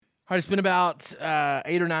All right, it's been about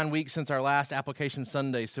 8 or 9 weeks since our last application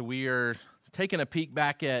Sunday, so we are taking a peek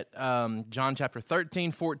back at John chapter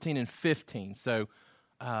 13, 14, and 15. So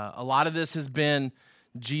a lot of this has been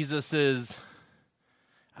Jesus's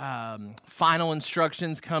final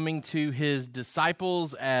instructions coming to his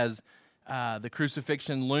disciples as the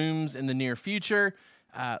crucifixion looms in the near future.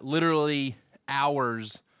 Literally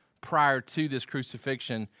hours prior to this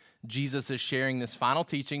crucifixion, Jesus is sharing this final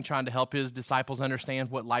teaching, trying to help his disciples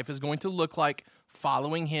understand what life is going to look like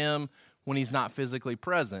following him when he's not physically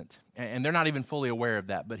present. And they're not even fully aware of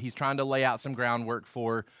that, but he's trying to lay out some groundwork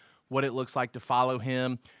for what it looks like to follow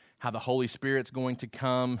him, how the Holy Spirit's going to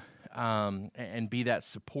come and be that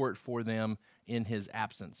support for them in his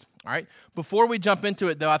absence. All right. Before we jump into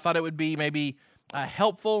it, though, I thought it would be maybe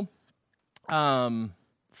helpful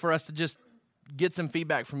for us to just get some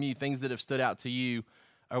feedback from you, things that have stood out to you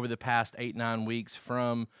over the past 8-9 weeks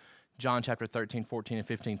from John chapter 13, 14, and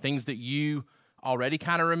 15. Things that you already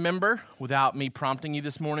kind of remember without me prompting you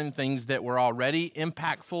this morning, things that were already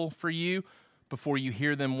impactful for you before you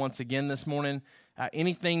hear them once again this morning.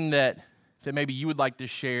 Anything that maybe you would like to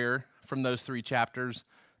share from those 3 chapters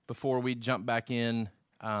before we jump back in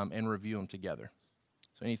and review them together.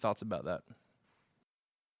 So any thoughts about that?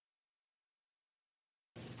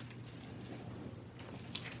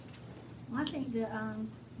 Well, I think the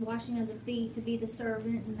washing of the feet to be the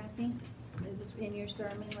servant, and I think it was in your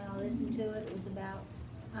sermon when I listened to it, it was about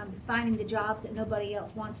finding the jobs that nobody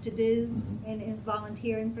else wants to do and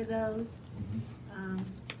volunteering for those.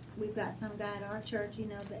 We've got some guy at our church,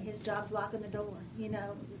 that his job's locking the door.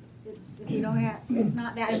 If you don't have, it's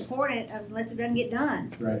not that important unless it doesn't get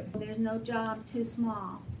done. Right. There's no job too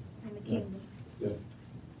small in the kingdom. Yeah.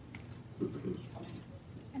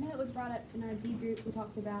 I know it was brought up in our D group. We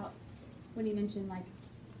talked about when you mentioned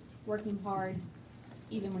working hard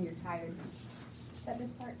even when you're tired. Is that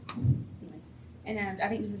this part? Anyway. And I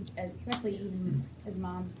think this is especially even as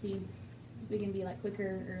moms too, we can be quicker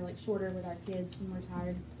or shorter with our kids when we're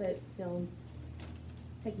tired, but still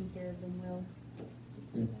taking care of them will.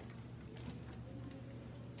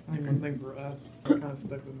 I think one thing for us that kind of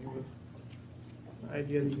stuck with me was the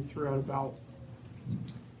idea that you threw out about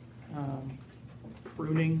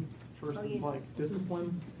pruning versus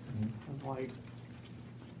discipline. Of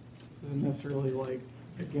this isn't necessarily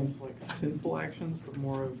against sinful actions, but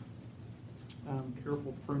more of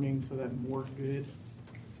careful pruning so that more good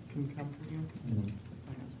can come from you. I think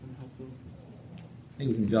that's been helpful. I think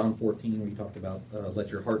it was in John 14 where you talked about let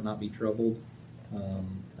your heart not be troubled.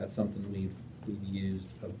 That's something we've used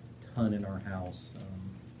a ton in our house,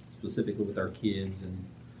 specifically with our kids and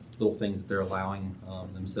little things that they're allowing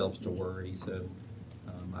themselves to worry. So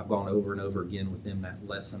I've gone over and over again with them that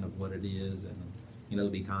lesson of what it is, and there'll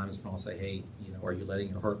be times when I'll say, hey, are you letting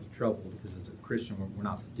your heart be troubled? Because as a Christian, we're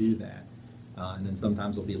not to do that. And then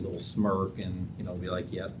sometimes there'll be a little smirk, and it'll be like,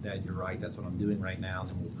 yeah, Dad, you're right. That's what I'm doing right now. And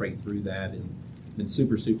then we'll pray through that, and it's been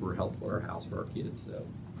super, super helpful at our house for our kids. So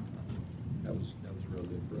that was real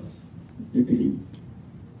good for us.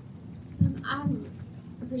 I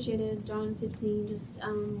appreciated John 15, just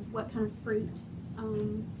what kind of fruit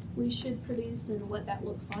we should produce and what that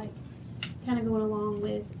looks like. Kind of going along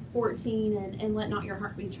with 14 and let not your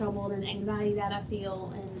heart be troubled and anxiety that I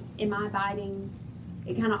feel and am I abiding.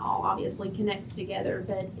 It kind of all obviously connects together,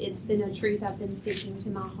 but it's been a truth I've been sticking to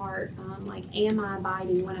my heart. Am I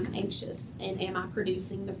abiding when I'm anxious, and am I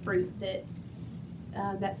producing the fruit that's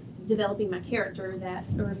developing my character?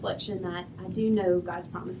 That's a reflection that I do know God's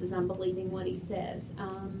promises. I'm believing what He says.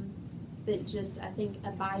 But just, I think,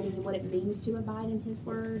 abiding and what it means to abide in His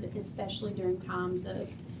Word, especially during times of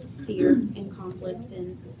fear and conflict,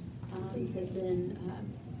 and has been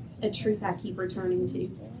a truth I keep returning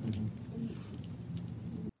to.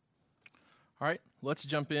 All right, let's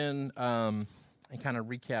jump in and kind of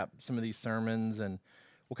recap some of these sermons, and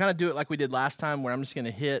we'll kind of do it like we did last time, where I'm just going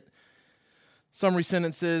to hit summary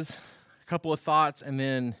sentences, a couple of thoughts, and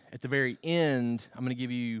then at the very end, I'm going to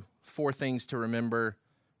give you 4 things to remember,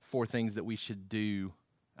 4 things that we should do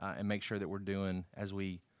and make sure that we're doing as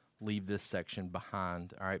we leave this section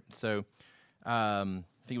behind. All right, so I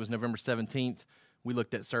think it was November 17th, we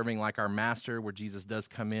looked at serving like our master, where Jesus does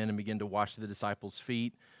come in and begin to wash the disciples'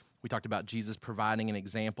 feet. We talked about Jesus providing an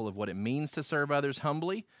example of what it means to serve others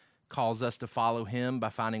humbly, calls us to follow him by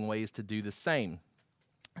finding ways to do the same.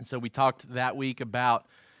 And so we talked that week about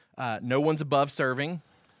no one's above serving.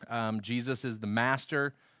 Jesus is the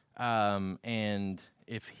master, and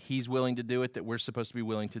if he's willing to do it, that we're supposed to be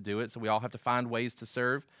willing to do it. So we all have to find ways to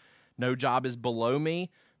serve. No job is below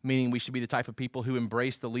me, meaning we should be the type of people who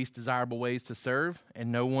embrace the least desirable ways to serve,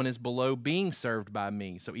 and no one is below being served by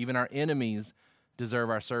me. So even our enemies deserve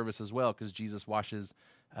our service as well, because Jesus washes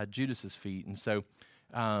Judas's feet. And so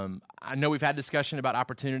I know we've had discussion about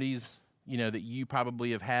opportunities, that you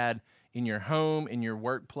probably have had in your home, in your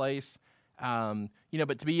workplace. But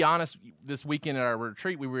to be honest, this weekend at our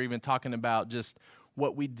retreat, we were even talking about just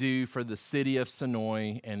what we do for the city of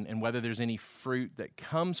Sonoy and whether there's any fruit that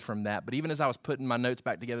comes from that. But even as I was putting my notes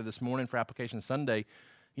back together this morning for Application Sunday,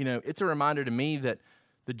 it's a reminder to me that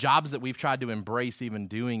the jobs that we've tried to embrace even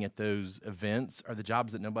doing at those events are the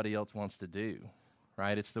jobs that nobody else wants to do,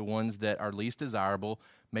 right? It's the ones that are least desirable.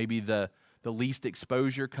 Maybe the least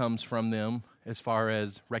exposure comes from them as far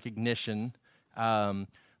as recognition.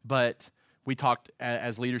 But we talked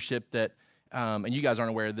as leadership that, and you guys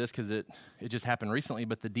aren't aware of this because it just happened recently,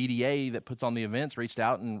 but the DDA that puts on the events reached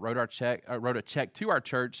out and wrote a check to our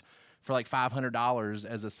church for like $500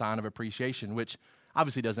 as a sign of appreciation, which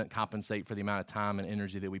obviously doesn't compensate for the amount of time and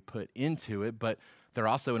energy that we put into it, but they're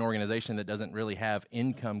also an organization that doesn't really have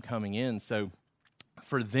income coming in. So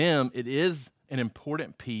for them, it is an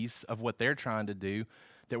important piece of what they're trying to do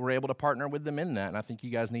that we're able to partner with them in that. And I think you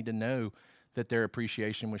guys need to know that their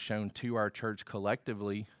appreciation was shown to our church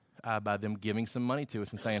collectively by them giving some money to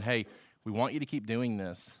us and saying, hey, we want you to keep doing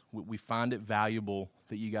this. We find it valuable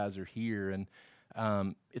that you guys are here.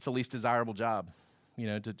 And it's a least desirable job,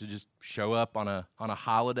 to just show up on a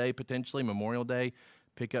holiday, potentially Memorial Day,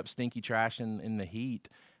 pick up stinky trash in the heat.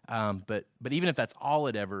 But even if that's all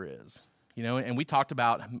it ever is, and we talked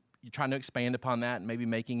about trying to expand upon that and maybe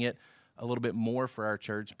making it a little bit more for our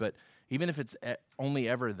church. But even if it's only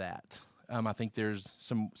ever that, I think there's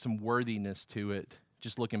some worthiness to it.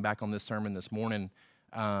 Just looking back on this sermon this morning,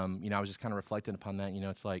 I was just kind of reflecting upon that.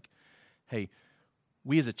 It's like, hey,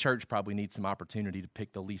 we as a church probably need some opportunity to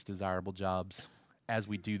pick the least desirable jobs as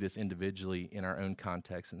we do this individually in our own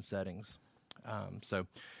contexts and settings.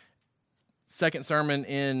 Second sermon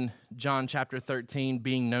in John chapter 13,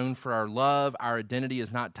 being known for our love. Our identity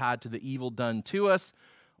is not tied to the evil done to us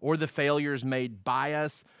or the failures made by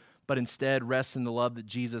us, but instead rests in the love that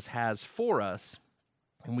Jesus has for us.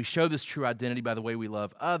 And we show this true identity by the way we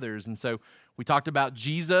love others. And so we talked about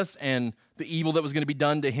Jesus and the evil that was going to be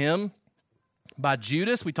done to him by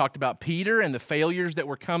Judas. We talked about Peter and the failures that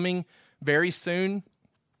were coming very soon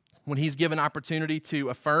when he's given opportunity to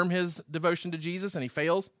affirm his devotion to Jesus and he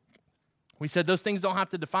fails. We said those things don't have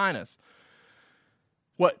to define us.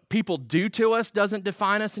 What people do to us doesn't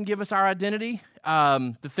define us and give us our identity.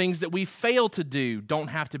 The things that we fail to do don't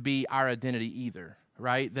have to be our identity either,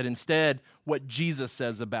 right? That instead, what Jesus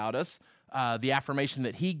says about us, the affirmation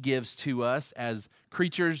that he gives to us as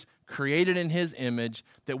creatures created in his image,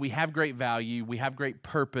 that we have great value, we have great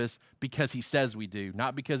purpose because he says we do,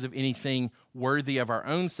 not because of anything worthy of our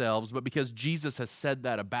own selves, but because Jesus has said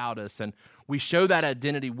that about us. And we show that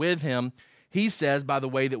identity with him, he says, by the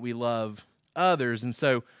way that we love others. And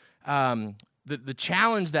so the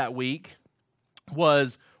challenge that week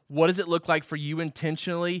was, what does it look like for you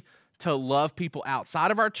intentionally to love people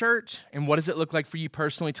outside of our church? And what does it look like for you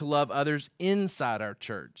personally to love others inside our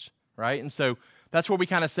church, right? And so that's where we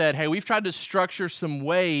kind of said, hey, we've tried to structure some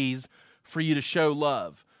ways for you to show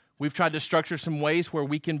love. We've tried to structure some ways where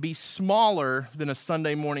we can be smaller than a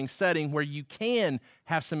Sunday morning setting, where you can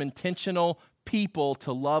have some intentional people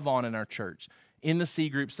to love on in our church, in the C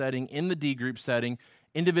group setting, in the D group setting,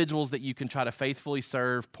 individuals that you can try to faithfully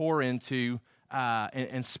serve, pour into,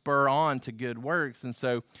 and spur on to good works. And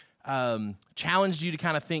so challenged you to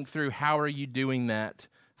kind of think through, how are you doing that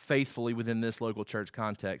faithfully within this local church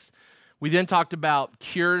context? We then talked about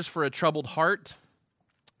cures for a troubled heart.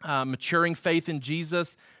 Maturing faith in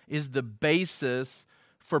Jesus is the basis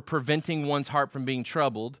for preventing one's heart from being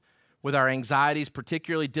troubled, with our anxieties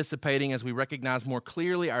particularly dissipating as we recognize more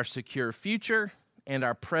clearly our secure future and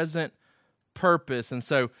our present purpose. And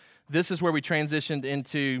so this is where we transitioned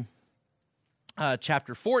into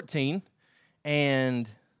chapter 14, and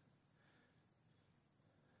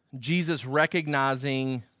Jesus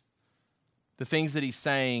recognizing the things that he's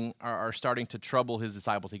saying are starting to trouble his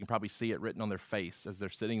disciples. He can probably see it written on their face as they're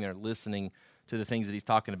sitting there listening to the things that he's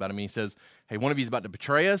talking about. I mean, he says, hey, one of you is about to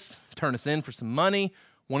betray us, turn us in for some money.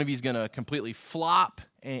 One of you is going to completely flop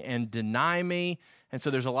and deny me. And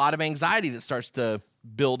so there's a lot of anxiety that starts to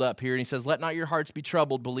build up here. And he says, let not your hearts be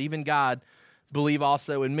troubled. Believe in God. Believe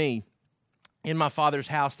also in me. In my Father's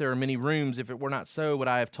house there are many rooms. If it were not so, would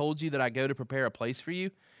I have told you that I go to prepare a place for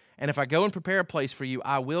you? And if I go and prepare a place for you,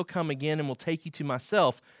 I will come again and will take you to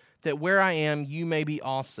myself, that where I am, you may be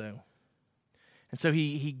also. And so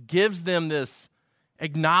he gives them this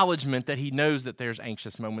acknowledgement that he knows that there's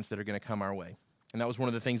anxious moments that are going to come our way. And that was one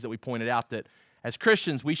of the things that we pointed out, that as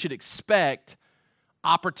Christians, we should expect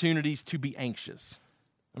opportunities to be anxious.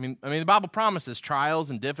 I mean, the Bible promises trials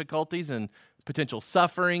and difficulties and potential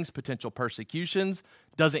sufferings, potential persecutions.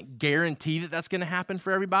 Doesn't guarantee that that's going to happen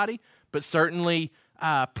for everybody, but certainly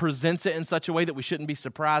presents it in such a way that we shouldn't be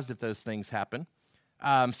surprised if those things happen.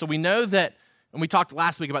 So we know that, and we talked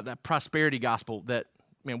last week about that prosperity gospel, that,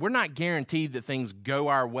 man, we're not guaranteed that things go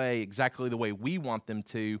our way exactly the way we want them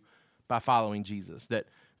to by following Jesus. That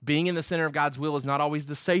being in the center of God's will is not always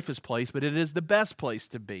the safest place, but it is the best place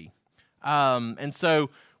to be. And so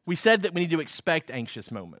we said that we need to expect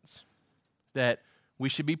anxious moments, that we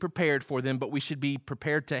should be prepared for them, but we should be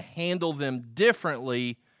prepared to handle them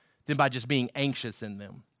differently than by just being anxious in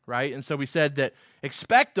them, right? And so we said that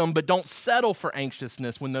expect them, but don't settle for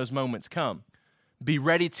anxiousness when those moments come. Be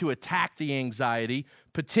ready to attack the anxiety,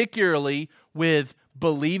 particularly with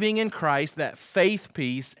believing in Christ, that faith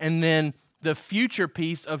piece, and then the future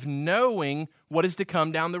piece of knowing what is to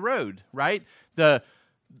come down the road, right? The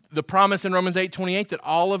promise in Romans 8:28 that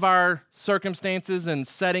all of our circumstances and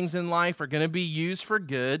settings in life are going to be used for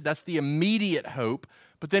good. That's the immediate hope.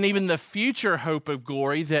 But then even the future hope of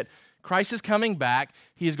glory that Christ is coming back.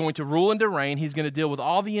 He is going to rule and to reign. He's going to deal with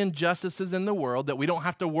all the injustices in the world, that we don't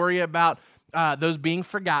have to worry about those being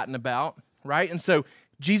forgotten about, right? And so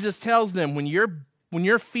Jesus tells them, when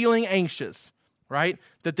you're feeling anxious, right,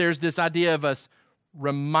 that there's this idea of us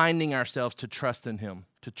reminding ourselves to trust in Him,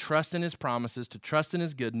 to trust in His promises, to trust in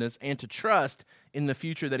His goodness, and to trust in the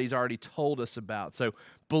future that He's already told us about. So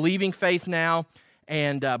believing faith now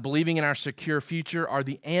and believing in our secure future are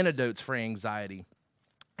the antidotes for anxiety.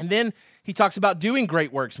 And then he talks about doing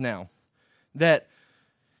great works now, that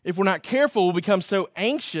if we're not careful, we'll become so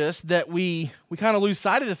anxious that we kind of lose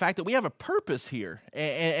sight of the fact that we have a purpose here.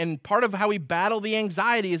 And part of how we battle the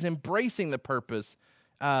anxiety is embracing the purpose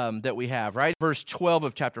that we have, right? Verse 12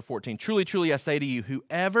 of chapter 14, truly, truly, I say to you,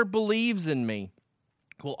 whoever believes in me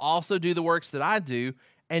will also do the works that I do,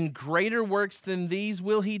 and greater works than these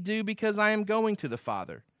will he do, because I am going to the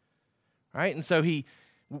Father, right? And so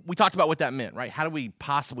we talked about what that meant, right? How do we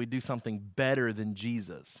possibly do something better than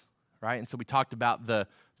Jesus, right? And so we talked about the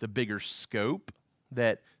bigger scope,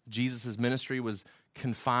 that Jesus' ministry was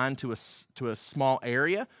confined to a small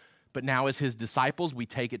area, but now as his disciples, we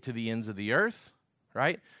take it to the ends of the earth,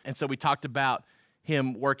 right? And so we talked about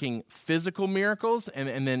him working physical miracles,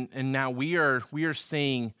 and now we are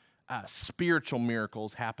seeing spiritual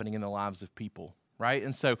miracles happening in the lives of people, right?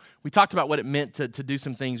 And so we talked about what it meant to do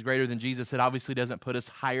some things greater than Jesus. It obviously doesn't put us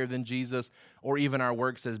higher than Jesus or even our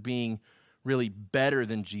works as being really better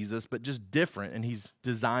than Jesus, but just different, and he's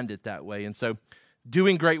designed it that way. And so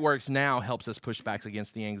doing great works now helps us push back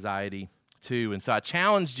against the anxiety too. And so I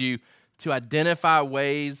challenged you to identify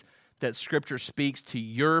ways that Scripture speaks to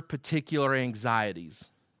your particular anxieties,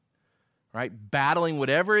 right? Battling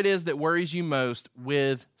whatever it is that worries you most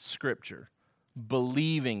with Scripture.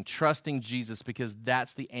 Believing, trusting Jesus, because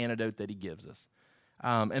that's the antidote that he gives us.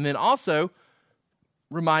 And then also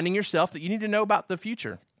reminding yourself that you need to know about the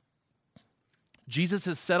future. Jesus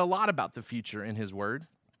has said a lot about the future in his word.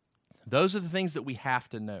 Those are the things that we have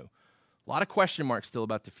to know. A lot of question marks still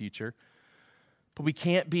about the future, but we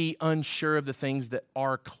can't be unsure of the things that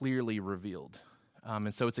are clearly revealed.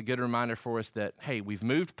 And so it's a good reminder for us that, hey, we've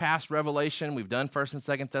moved past Revelation. We've done 1st and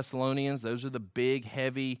 2nd Thessalonians. Those are the big,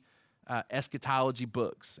 heavy eschatology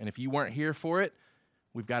books. And if you weren't here for it,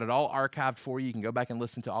 we've got it all archived for you. You can go back and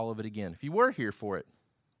listen to all of it again. If you were here for it,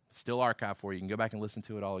 still archived for you. You can go back and listen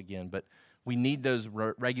to it all again. But we need those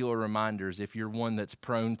regular reminders if you're one that's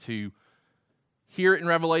prone to hear it in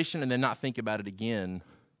Revelation and then not think about it again,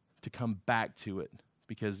 to come back to it.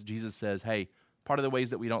 Because Jesus says, hey, part of the ways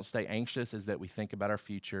that we don't stay anxious is that we think about our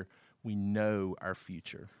future. We know our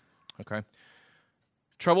future. Okay?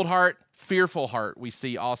 Troubled heart, fearful heart, we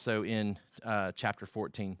see also in chapter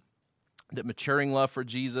 14. That maturing love for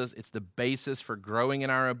Jesus, it's the basis for growing in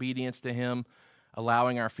our obedience to him,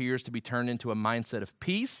 allowing our fears to be turned into a mindset of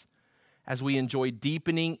peace as we enjoy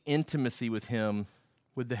deepening intimacy with him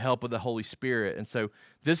with the help of the Holy Spirit. And so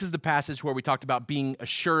this is the passage where we talked about being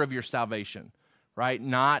assured of your salvation, right?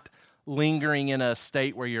 Not lingering in a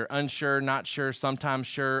state where you're unsure, not sure, sometimes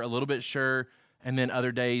sure, a little bit sure, and then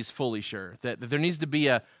other days fully sure. That there needs to be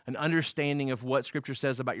an understanding of what Scripture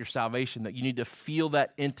says about your salvation, that you need to feel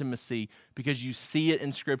that intimacy because you see it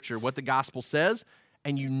in Scripture, what the gospel says,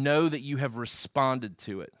 and you know that you have responded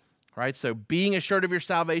to it, right? So being assured of your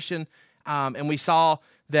salvation, and we saw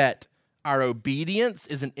that our obedience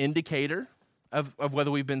is an indicator of whether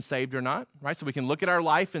we've been saved or not, right? So we can look at our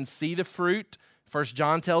life and see the fruit. 1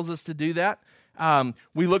 John tells us to do that.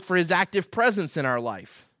 We look for his active presence in our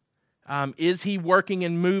life. Is he working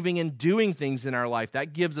and moving and doing things in our life?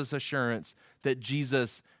 That gives us assurance that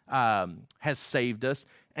Jesus has saved us.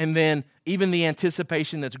 and then even the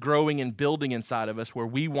anticipation that's growing and building inside of us where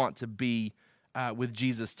we want to be with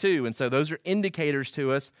Jesus too. And so those are indicators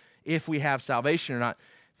to us if we have salvation or not.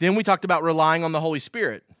 Then we talked about relying on the Holy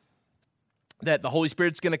Spirit, that the Holy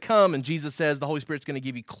Spirit's going to come, and Jesus says the Holy Spirit's going to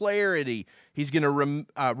give you clarity. He's going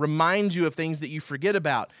to remind you of things that you forget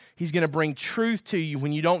about. He's going to bring truth to you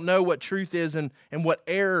when you don't know what truth is and what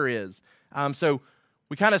error is. So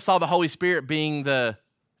we kind of saw the Holy Spirit being the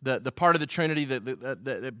part of the Trinity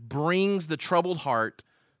that brings the troubled heart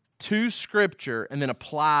to Scripture and then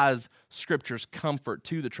applies Scripture's comfort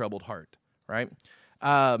to the troubled heart, right?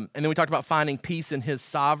 And then we talked about finding peace in His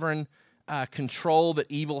sovereign control, that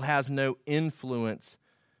evil has no influence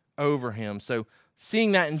over Him. So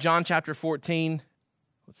seeing that in John chapter 14,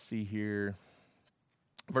 let's see here,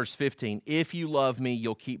 verse 15, if you love me,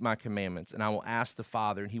 you'll keep my commandments, and I will ask the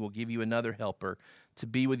Father, and He will give you another helper to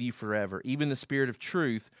be with you forever, even the Spirit of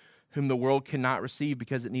truth, whom the world cannot receive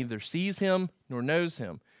because it neither sees Him nor knows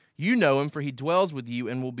Him. You know Him, for He dwells with you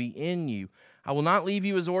and will be in you. I will not leave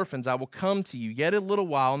you as orphans. I will come to you. Yet a little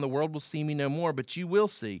while, and the world will see me no more, but you will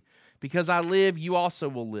see. Because I live, you also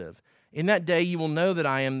will live. In that day you will know that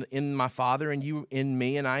I am in my Father, and you in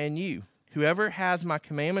me, and I in you. Whoever has my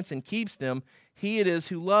commandments and keeps them, he it is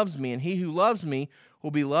who loves me. And he who loves me will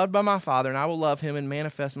be loved by my Father, and I will love him and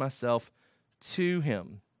manifest myself to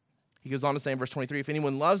him. He goes on to say in verse 23, if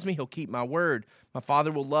anyone loves me, he'll keep my word. My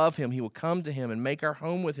Father will love him. He will come to him and make our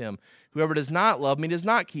home with him. Whoever does not love me does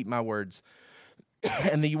not keep my words.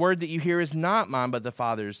 And the word that you hear is not mine, but the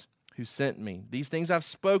Father's who sent me. These things I've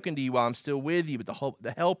spoken to you while I'm still with you, but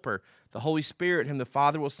the Helper, the Holy Spirit, whom the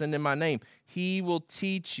Father will send in my name, He will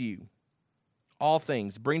teach you all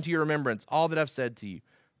things, bring to your remembrance all that I've said to you.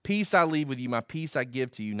 Peace I leave with you, my peace I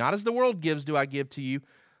give to you. Not as the world gives do I give to you.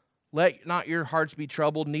 Let not your hearts be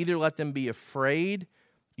troubled, neither let them be afraid.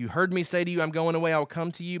 You heard me say to you, I'm going away, I will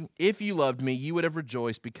come to you. If you loved me, you would have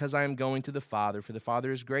rejoiced, because I am going to the Father, for the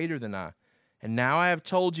Father is greater than I. And now I have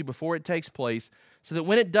told you before it takes place, so that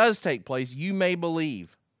when it does take place, you may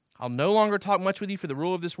believe. I'll no longer talk much with you, for the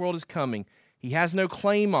ruler of this world is coming. He has no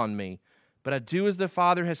claim on me, but I do as the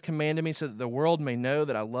Father has commanded me, so that the world may know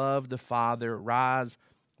that I love the Father. Rise,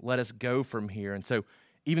 let us go from here. And so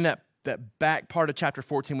even that back part of chapter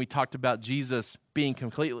 14, we talked about Jesus being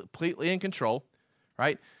completely in control,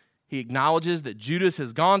 right? He acknowledges that Judas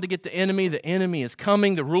has gone to get the enemy. The enemy is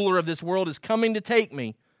coming. The ruler of this world is coming to take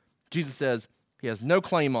me. Jesus says, he has no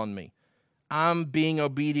claim on me. I'm being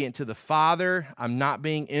obedient to the Father. I'm not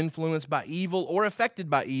being influenced by evil or affected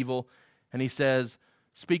by evil. And he says,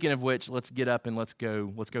 speaking of which, let's get up and let's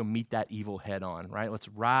go meet that evil head on, right? Let's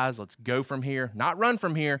rise, let's go from here, not run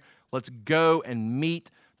from here. Let's go and meet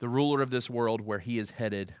the ruler of this world where he is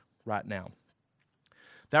headed right now.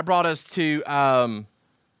 That brought us to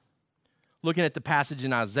looking at the passage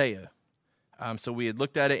in Isaiah. So we had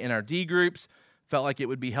looked at it in our D groups, felt like it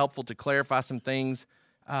would be helpful to clarify some things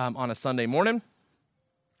on a Sunday morning.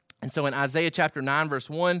 And so in Isaiah chapter 9, verse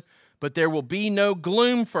 1, but there will be no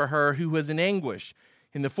gloom for her who was in anguish.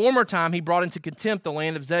 In the former time he brought into contempt the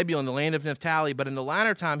land of Zebulun, the land of Naphtali, but in the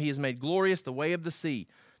latter time he has made glorious the way of the sea,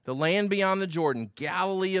 the land beyond the Jordan,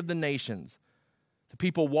 Galilee of the nations. The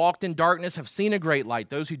people walked in darkness have seen a great light.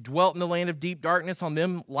 Those who dwelt in the land of deep darkness, on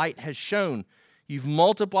them light has shone. You've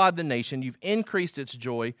multiplied the nation. You've increased its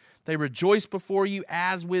joy. They rejoice before you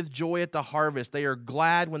as with joy at the harvest. They are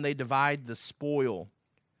glad when they divide the spoil.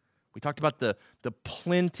 We talked about the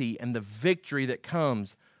plenty and the victory that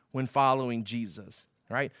comes when following Jesus,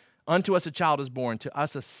 right? Unto us a child is born. To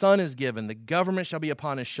us a son is given. The government shall be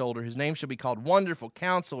upon his shoulder. His name shall be called Wonderful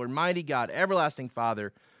Counselor, Mighty God, Everlasting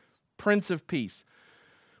Father, Prince of Peace.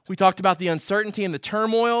 We talked about the uncertainty and the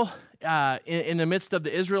turmoil in the midst of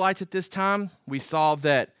the Israelites at this time. We saw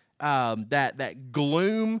that that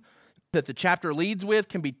gloom that the chapter leads with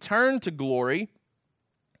can be turned to glory,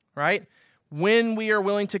 right? When we are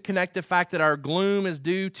willing to connect the fact that our gloom is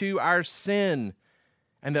due to our sin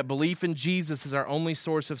and that belief in Jesus is our only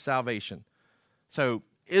source of salvation. So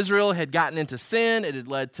Israel had gotten into sin. It had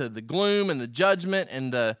led to the gloom and the judgment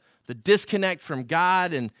and the disconnect from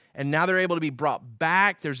God, and now they're able to be brought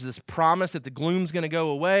back. There's this promise that the gloom's going to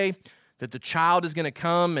go away, that the child is going to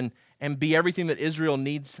come and be everything that Israel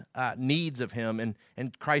needs of him,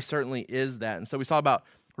 and Christ certainly is that. And so we saw about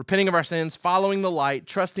repenting of our sins, following the light,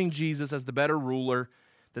 trusting Jesus as the better ruler,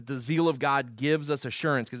 that the zeal of God gives us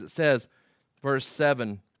assurance, because it says, verse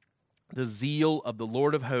 7, the zeal of the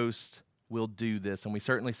Lord of hosts will do this. And we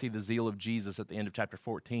certainly see the zeal of Jesus at the end of chapter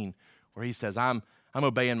 14, where he says, I'm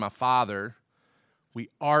obeying my Father. We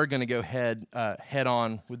are going to go head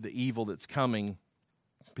on with the evil that's coming,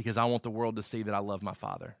 because I want the world to see that I love my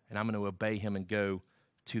Father, and I'm going to obey him and go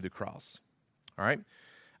to the cross. All right?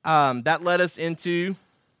 That led us into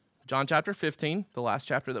John chapter 15, the last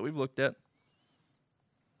chapter that we've looked at.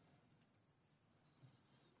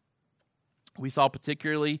 We saw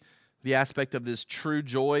particularly the aspect of this true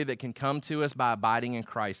joy that can come to us by abiding in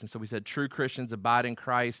Christ. And so we said true Christians abide in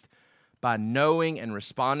Christ by knowing and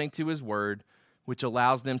responding to his word, which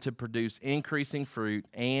allows them to produce increasing fruit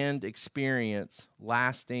and experience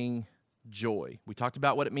lasting joy. We talked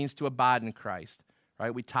about what it means to abide in Christ,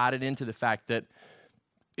 right? We tied it into the fact that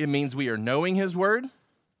it means we are knowing his word.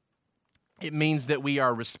 It means that we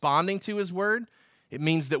are responding to his word. It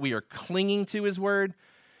means that we are clinging to his word.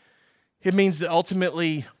 It means that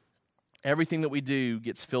ultimately everything that we do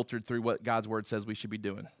gets filtered through what God's word says we should be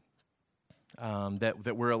doing.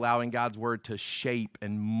 That we're allowing God's word to shape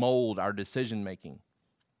and mold our decision making.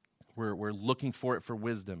 We're looking for it for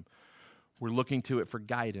wisdom. We're looking to it for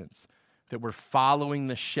guidance. That we're following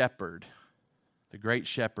the shepherd, the great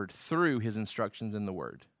shepherd, through his instructions in the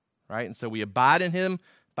word. Right? And so we abide in him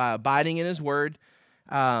by abiding in his word.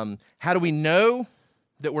 How do we know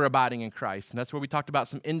that we're abiding in Christ? And that's where we talked about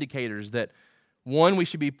some indicators that, one, we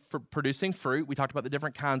should be producing fruit. We talked about the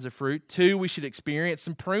different kinds of fruit. Two, we should experience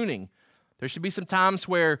some pruning. There should be some times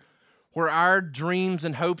where our dreams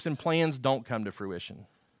and hopes and plans don't come to fruition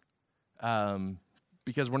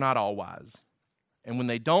because we're not all wise. And when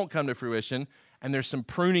they don't come to fruition, and there's some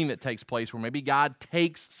pruning that takes place where maybe God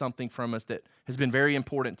takes something from us that has been very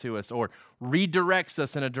important to us or redirects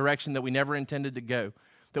us in a direction that we never intended to go,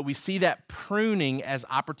 that we see that pruning as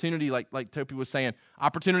opportunity, like Topi was saying,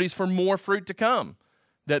 opportunities for more fruit to come,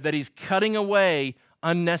 that he's cutting away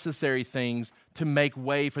unnecessary things to make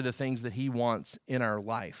way for the things that he wants in our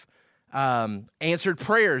life. Answered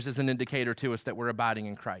prayers is an indicator to us that we're abiding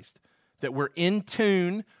in Christ, that we're in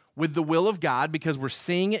tune with the will of God because we're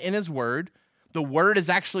seeing it in his word. The word is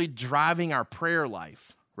actually driving our prayer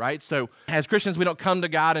life, right? So as Christians, we don't come to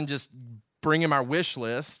God and just bring him our wish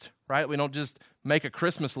list, right? We don't just make a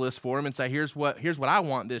Christmas list for him and say, here's what I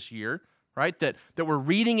want this year, right? That we're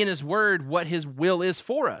reading in his word what his will is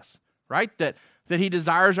for us, right? That he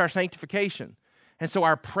desires our sanctification. And so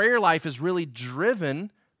our prayer life is really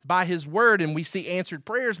driven by his word, and we see answered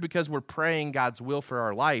prayers because we're praying God's will for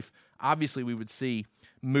our life. Obviously, we would see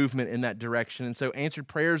movement in that direction. And so answered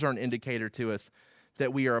prayers are an indicator to us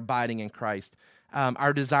that we are abiding in Christ.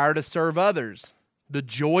 Our desire to serve others, the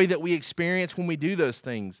joy that we experience when we do those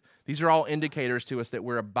things, these are all indicators to us that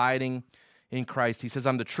we're abiding in Christ. He says,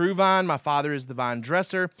 I'm the true vine, my Father is the vine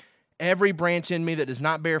dresser. Every branch in me that does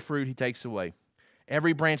not bear fruit, he takes away.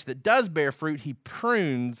 Every branch that does bear fruit, he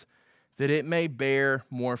prunes that it may bear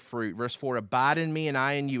more fruit. Verse 4, abide in me and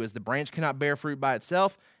I in you. As the branch cannot bear fruit by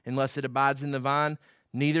itself unless it abides in the vine,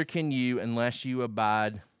 neither can you unless you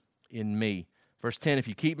abide in me. Verse 10, if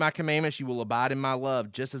you keep my commandments, you will abide in my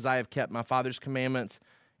love, just as I have kept my Father's commandments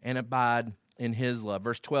and abide in his love.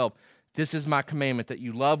 Verse 12, this is my commandment, that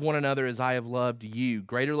you love one another as I have loved you.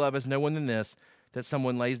 Greater love has no one than this, that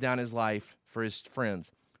someone lays down his life for his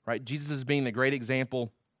friends. Right? Jesus is being the great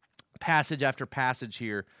example, passage after passage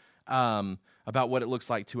here, about what it looks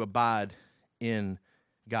like to abide in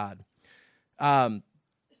God. A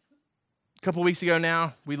couple weeks ago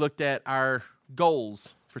now, we looked at our goals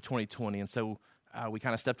for 2020, and so we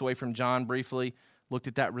kind of stepped away from John briefly, looked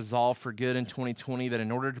at that resolve for good in 2020, that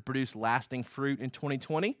in order to produce lasting fruit in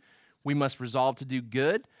 2020, we must resolve to do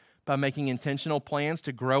good by making intentional plans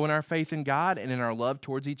to grow in our faith in God and in our love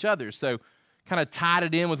towards each other. So kind of tied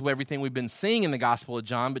it in with everything we've been seeing in the Gospel of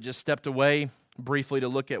John, but just stepped away briefly to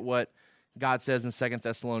look at what God says in 2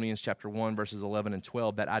 Thessalonians chapter 1, verses 11 and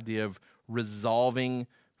 12, that idea of resolving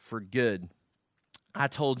for good. I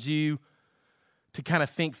told you to kind of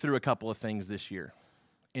think through a couple of things this year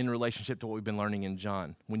in relationship to what we've been learning in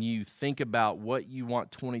John. When you think about what you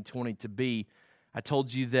want 2020 to be, I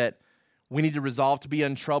told you that we need to resolve to be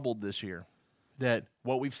untroubled this year. That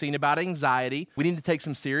what we've seen about anxiety, we need to take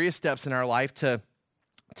some serious steps in our life to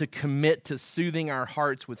commit to soothing our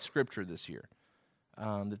hearts with Scripture this year.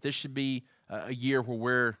 That this should be a year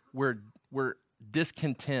where we're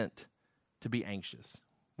discontent to be anxious.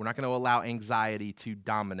 We're not going to allow anxiety to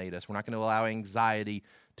dominate us. We're not going to allow anxiety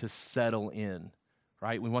to settle in,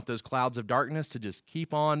 right? We want those clouds of darkness to just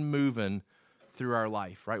keep on moving through our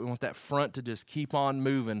life, right? We want that front to just keep on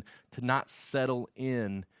moving, to not settle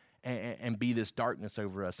in and be this darkness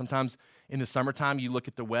over us. Sometimes in the summertime, you look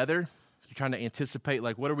at the weather, you're trying to anticipate,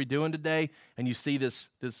 like, what are we doing today? And you see this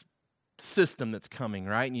system that's coming,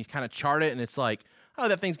 right? And you kind of chart it, and it's like, oh,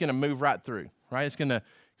 that thing's going to move right through, right? It's going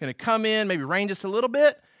to come in, maybe rain just a little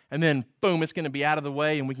bit, and then, boom, it's going to be out of the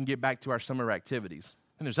way, and we can get back to our summer activities.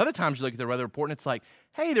 And there's other times you look at the weather report, and it's like,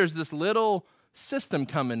 hey, there's this little system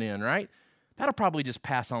coming in, right? That'll probably just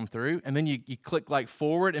pass on through. And then you click like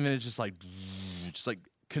forward, and then it's just like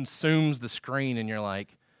consumes the screen, and you're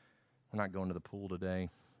like, we're not going to the pool today,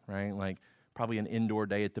 right? Like probably an indoor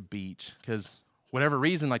day at the beach, because whatever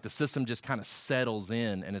reason, like the system just kind of settles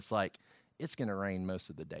in, and it's like, it's going to rain most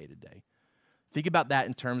of the day today. Think about that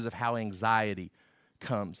in terms of how anxiety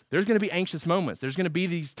comes. There's going to be anxious moments. There's going to be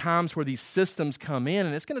these times where these systems come in,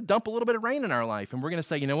 and it's going to dump a little bit of rain in our life, and we're going to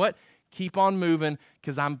say, you know what? Keep on moving,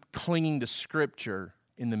 because I'm clinging to Scripture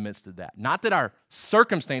in the midst of that. Not that our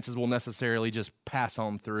circumstances will necessarily just pass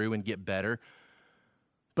on through and get better,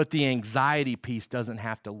 but the anxiety piece doesn't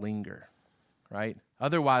have to linger, right?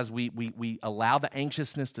 Otherwise, we allow the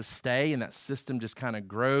anxiousness to stay, and that system just kind of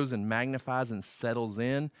grows and magnifies and settles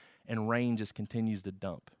in, and rain just continues to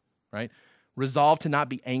dump, right? Resolve to not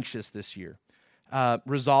be anxious this year.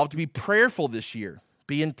 Resolve to be prayerful this year.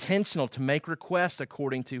 Be intentional to make requests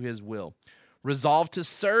according to His will. Resolve to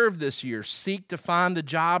serve this year. Seek to find the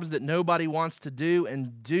jobs that nobody wants to do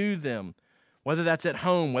and do them, whether that's at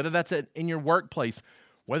home, whether that's in your workplace,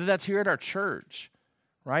 whether that's here at our church,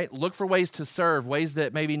 right? Look for ways to serve, ways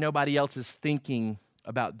that maybe nobody else is thinking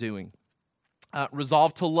about doing.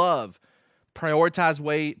 Resolve to love. Prioritize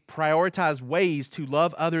ways to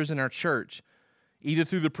love others in our church, either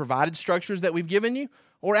through the provided structures that we've given you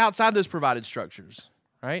or outside those provided structures,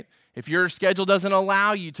 right? If your schedule doesn't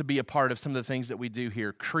allow you to be a part of some of the things that we do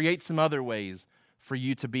here, create some other ways for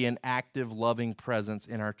you to be an active, loving presence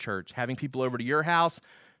in our church. Having people over to your house,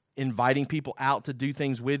 inviting people out to do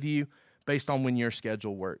things with you based on when your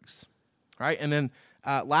schedule works, right? And then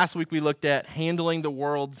last week we looked at handling the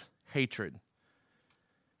world's hatred.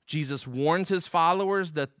 Jesus warns His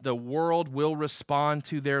followers that the world will respond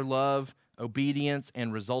to their love, obedience,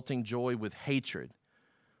 and resulting joy with hatred,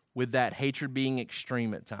 with that hatred being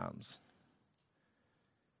extreme at times.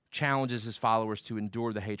 Challenges His followers to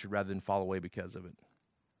endure the hatred rather than fall away because of it.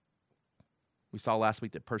 We saw last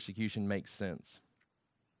week that persecution makes sense.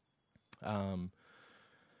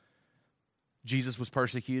 Jesus was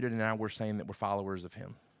persecuted, and now we're saying that we're followers of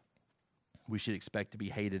Him. We should expect to be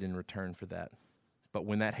hated in return for that. But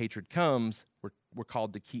when that hatred comes, we're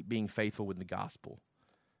called to keep being faithful with the gospel,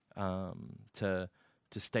 to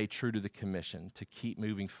stay true to the commission, to keep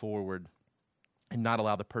moving forward and not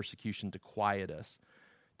allow the persecution to quiet us,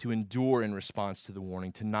 to endure in response to the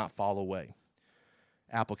warning, to not fall away.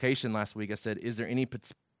 Application last week, I said, is there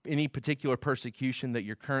any particular persecution that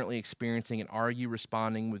you're currently experiencing, and are you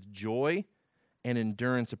responding with joy and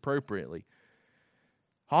endurance appropriately?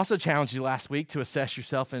 I also challenged you last week to assess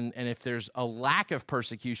yourself and if there's a lack of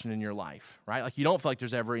persecution in your life, right? Like you don't feel like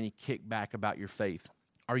there's ever any kickback about your faith.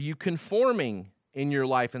 Are you conforming in your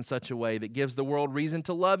life in such a way that gives the world reason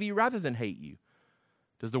to love you rather than hate you?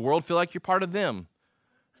 Does the world feel like you're part of them,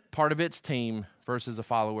 part of its team versus a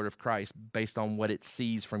follower of Christ based on what it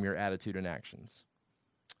sees from your attitude and actions?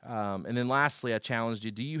 And then lastly, I challenged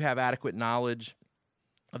you, do you have adequate knowledge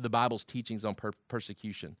of the Bible's teachings on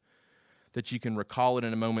persecution, that you can recall it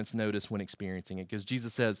in a moment's notice when experiencing it? Because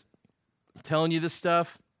Jesus says, I'm telling you this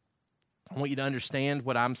stuff, I want you to understand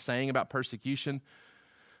what I'm saying about persecution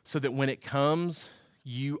so that when it comes,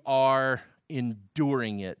 you are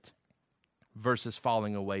enduring it versus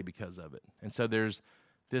falling away because of it. And so there's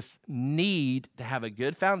this need to have a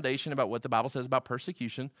good foundation about what the Bible says about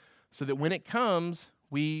persecution so that when it comes,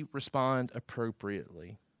 we respond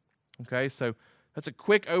appropriately. Okay, so that's a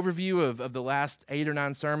quick overview of the last 8 or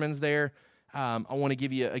 9 sermons there. I want to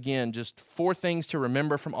give you, again, just 4 things to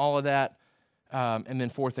remember from all of that, and then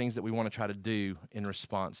 4 things that we want to try to do in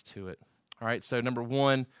response to it. All right, so number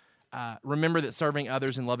 1, remember that serving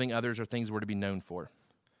others and loving others are things we're to be known for.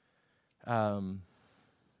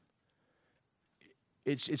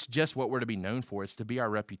 It's just what we're to be known for. It's to be our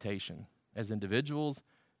reputation as individuals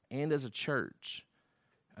and as a church.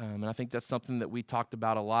 And I think that's something that we talked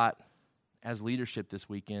about a lot as leadership this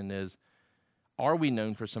weekend is, are we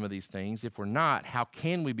known for some of these things? If we're not, how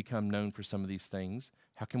can we become known for some of these things?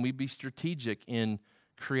 How can we be strategic in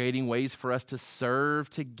creating ways for us to serve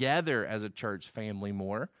together as a church family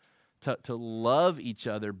more, to love each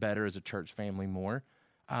other better as a church family more,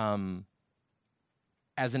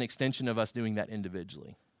 as an extension of us doing that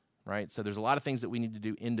individually, right? So there's a lot of things that we need to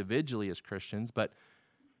do individually as Christians, but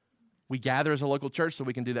we gather as a local church so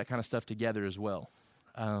we can do that kind of stuff together as well.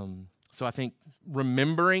 So I think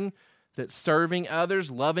remembering that serving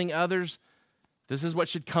others, loving others, this is what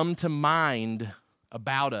should come to mind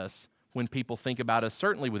about us when people think about us,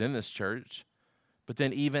 certainly within this church, but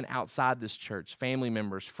then even outside this church, family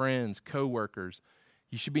members, friends, co-workers.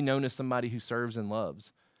 You should be known as somebody who serves and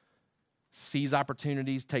loves, sees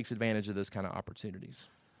opportunities, takes advantage of those kind of opportunities.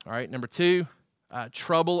 All right, number 2,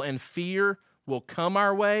 Trouble and fear will come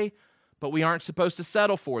our way, but we aren't supposed to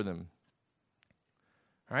settle for them.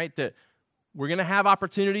 All right? That we're going to have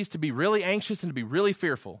opportunities to be really anxious and to be really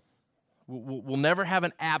fearful. We'll never have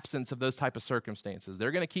an absence of those type of circumstances.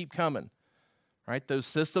 They're going to keep coming. Right? Those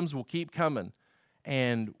systems will keep coming,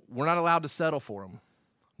 and we're not allowed to settle for them.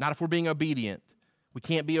 Not if we're being obedient. We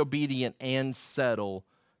can't be obedient and settle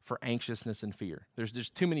for anxiousness and fear. There's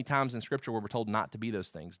just too many times in Scripture where we're told not to be those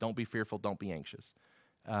things. Don't be fearful, don't be anxious.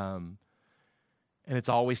 And it's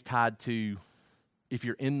always tied to, if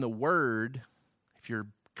you're in the Word, if you're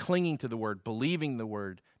clinging to the Word, believing the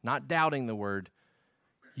Word, not doubting the Word,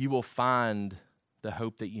 you will find the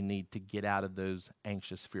hope that you need to get out of those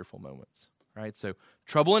anxious, fearful moments. Right? So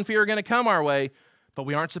trouble and fear are going to come our way, but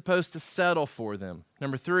we aren't supposed to settle for them.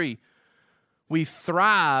 Number 3, we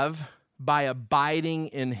thrive by abiding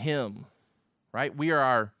in Him. Right? We are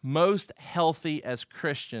our most healthy as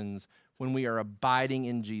Christians when we are abiding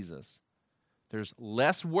in Jesus. There's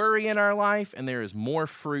less worry in our life, and there is more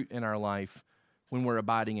fruit in our life when we're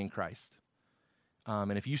abiding in Christ.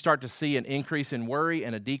 And if you start to see an increase in worry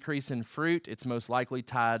and a decrease in fruit, it's most likely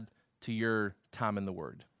tied to your time in the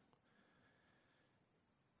Word.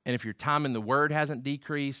 And if your time in the Word hasn't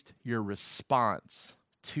decreased, your response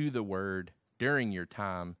to the Word during your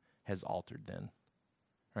time has altered then.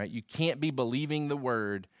 Right? You can't be believing the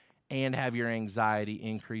Word and have your anxiety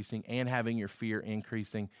increasing and having your fear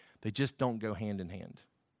increasing. They just don't go hand in hand.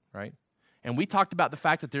 Right? And we talked about the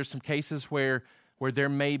fact that there's some cases where there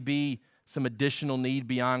may be some additional need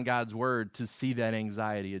beyond God's Word to see that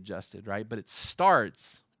anxiety adjusted. Right? But it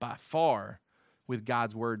starts by far with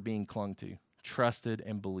God's Word being clung to, trusted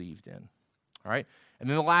and believed in. All right? And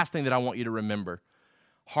then the last thing that I want you to remember,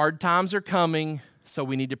 hard times are coming, so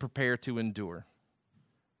we need to prepare to endure.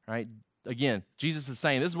 All right? Again, Jesus is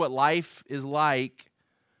saying, this is what life is like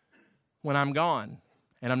when I'm gone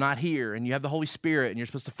and I'm not here, and you have the Holy Spirit, and you're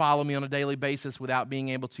supposed to follow me on a daily basis without being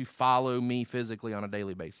able to follow me physically on a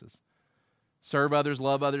daily basis. Serve others,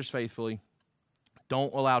 love others faithfully.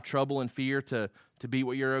 Don't allow trouble and fear to be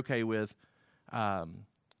what you're okay with.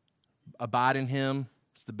 Abide in Him.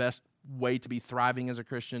 It's the best way to be thriving as a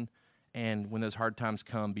Christian. And when those hard times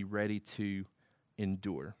come, be ready to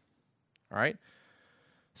endure. All right?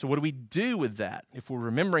 So what do we do with that? If we're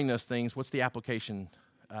remembering those things, what's the application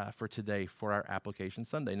for today for our Application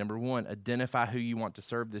Sunday? Number 1, identify who you want to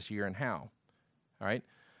serve this year and how. All right?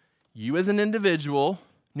 You as an individual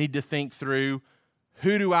need to think through,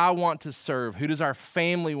 who do I want to serve? Who does our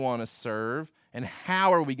family want to serve? And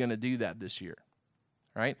how are we going to do that this year?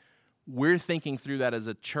 All right? We're thinking through that as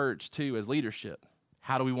a church, too, as leadership.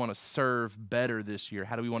 How do we want to serve better this year?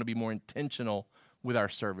 How do we want to be more intentional with our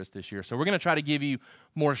service this year? So we're going to try to give you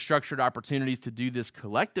more structured opportunities to do this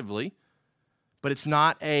collectively, but it's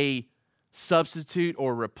not a substitute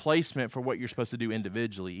or replacement for what you're supposed to do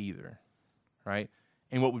individually either, right?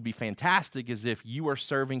 And what would be fantastic is if you are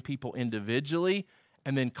serving people individually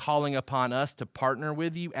and then calling upon us to partner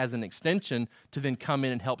with you as an extension to then come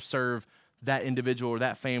in and help serve that individual or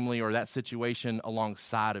that family or that situation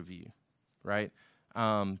alongside of you, right?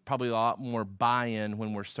 Probably a lot more buy-in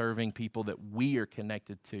when we're serving people that we are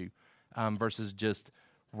connected to versus just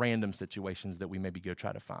random situations that we maybe go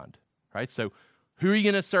try to find, right? So who are you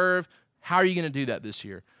going to serve? How are you going to do that this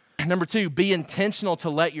year? Number 2, be intentional to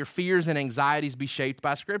let your fears and anxieties be shaped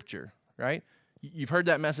by Scripture, right? You've heard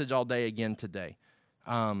that message all day again today.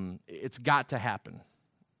 It's got to happen.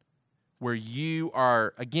 Where you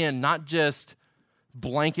are, again, not just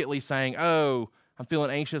blanketly saying, oh, I'm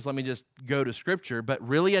feeling anxious, let me just go to Scripture, but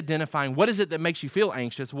really identifying what is it that makes you feel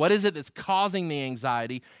anxious, what is it that's causing the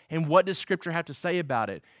anxiety, and what does Scripture have to say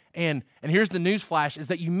about it? And here's the news flash, is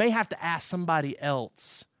that you may have to ask somebody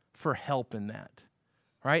else for help in that,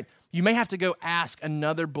 right? You may have to go ask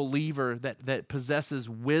another believer that possesses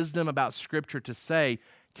wisdom about Scripture to say,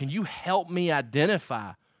 can you help me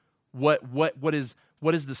identify what is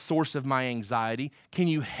the source of my anxiety? Can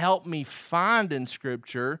you help me find in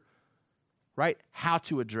Scripture, right, how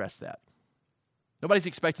to address that? Nobody's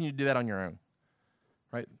expecting you to do that on your own,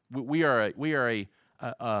 right? We are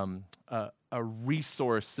a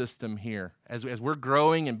resource system here. As we're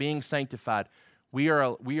growing and being sanctified, we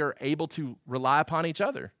are able to rely upon each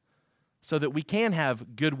other so that we can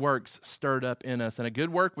have good works stirred up in us. And a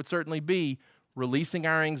good work would certainly be releasing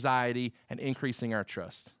our anxiety and increasing our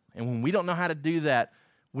trust. And when we don't know how to do that,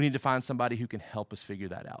 we need to find somebody who can help us figure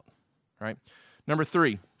that out, right? Number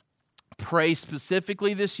 3, pray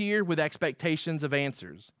specifically this year with expectations of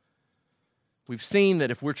answers. We've seen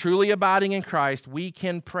that if we're truly abiding in Christ, we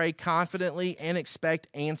can pray confidently and expect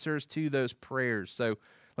answers to those prayers. So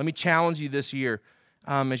let me challenge you this year.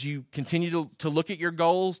 as you continue to look at your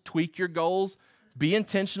goals, tweak your goals, be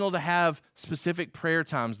intentional to have specific prayer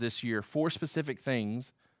times this year for specific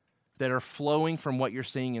things that are flowing from what you're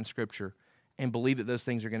seeing in Scripture, and believe that those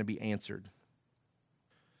things are going to be answered.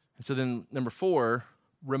 And so then, number 4,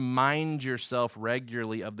 remind yourself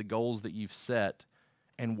regularly of the goals that you've set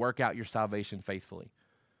and work out your salvation faithfully.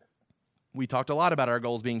 We talked a lot about our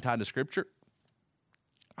goals being tied to Scripture,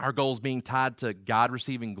 our goals being tied to God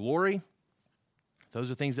receiving glory.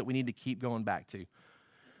 Those are things that we need to keep going back to.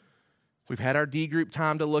 We've had our D group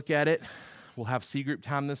time to look at it. We'll have C group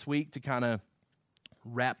time this week to kind of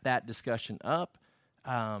wrap that discussion up.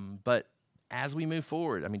 But as we move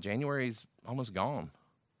forward, January's almost gone.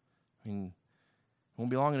 It won't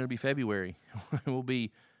be long and it'll be February. We'll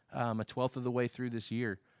be a 12th of the way through this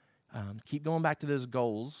year. Keep going back to those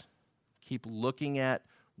goals. Keep looking at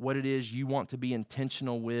what it is you want to be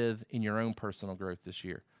intentional with in your own personal growth this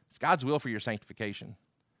year. It's God's will for your sanctification.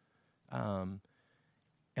 And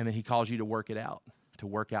then he calls you to work it out, to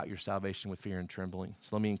work out your salvation with fear and trembling.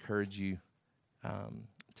 So let me encourage you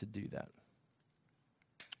to do that.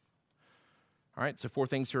 All right, so 4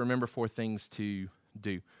 things to remember, 4 things to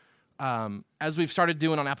do. As we've started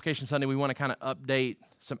doing on Application Sunday, we want to kind of update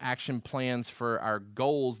some action plans for our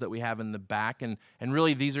goals that we have in the back. And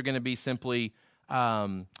really, these are going to be simply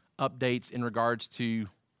updates in regards to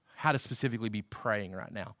how to specifically be praying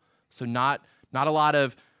right now. So not a lot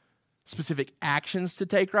of specific actions to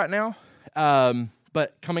take right now.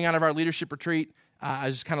 But coming out of our leadership retreat, I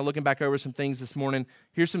was just kind of looking back over some things this morning.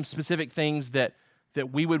 Here's some specific things that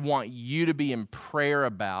we would want you to be in prayer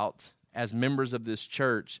about as members of this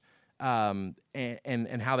church, and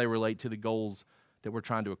how they relate to the goals that we're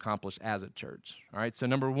trying to accomplish as a church. All right, so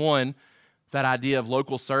number 1, that idea of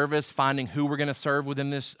local service, finding who we're going to serve within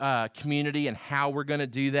this community and how we're going to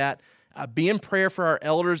do that. Be in prayer for our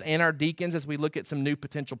elders and our deacons as we look at some new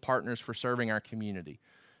potential partners for serving our community.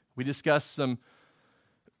 We discussed some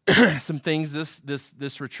things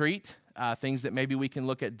this retreat, things that maybe we can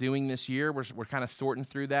look at doing this year. We're kind of sorting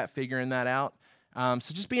through that, figuring that out.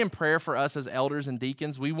 So just be in prayer for us as elders and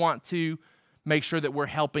deacons. We want to make sure that we're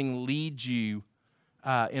helping lead you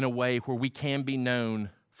in a way where we can be known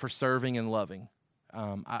for serving and loving.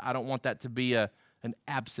 I don't want that to be an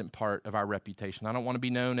absent part of our reputation. I don't want to be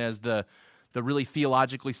known as the really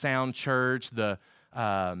theologically sound church, the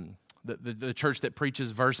church that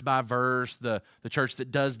preaches verse by verse, the church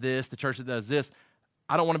that does this, the church that does this.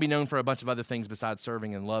 I don't want to be known for a bunch of other things besides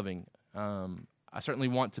serving and loving. I certainly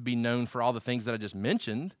want to be known for all the things that I just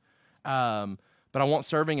mentioned, but I want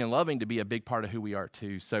serving and loving to be a big part of who we are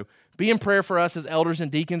too. So be in prayer for us as elders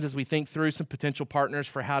and deacons as we think through some potential partners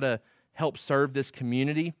for how to help serve this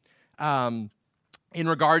community. In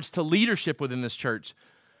regards to leadership within this church,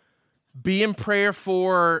 be in prayer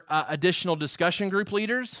for additional discussion group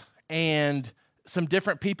leaders and some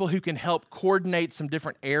different people who can help coordinate some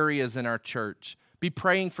different areas in our church. Be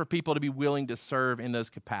praying for people to be willing to serve in those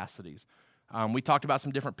capacities. We talked about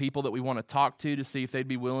some different people that we want to talk to see if they'd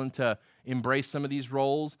be willing to embrace some of these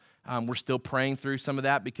roles. We're still praying through some of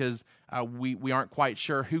that because we aren't quite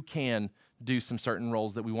sure who can do some certain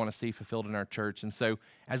roles that we want to see fulfilled in our church. And so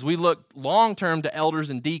as we look long-term to elders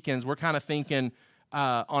and deacons, we're kind of thinking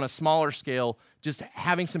on a smaller scale, just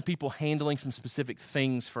having some people handling some specific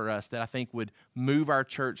things for us that I think would move our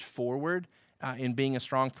church forward in being a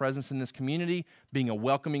strong presence in this community, being a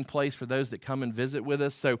welcoming place for those that come and visit with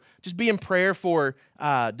us. So just be in prayer for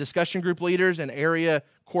discussion group leaders and area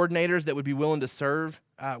coordinators that would be willing to serve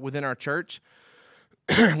within our church.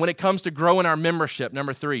 When it comes to growing our membership,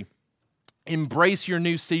 number 3, embrace your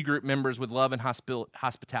new C group members with love and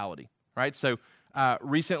hospitality, right? So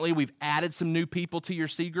recently we've added some new people to your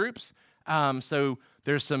C groups. So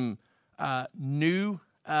there's some new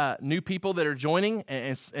people that are joining,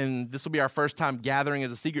 and this will be our first time gathering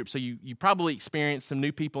as a C group. So you probably experienced some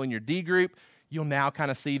new people in your D group. You'll now kind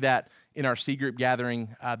of see that in our C group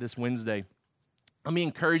gathering this Wednesday. Let me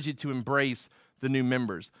encourage you to embrace the new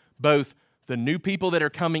members, both the new people that are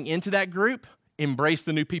coming into that group. Embrace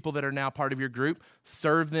the new people that are now part of your group.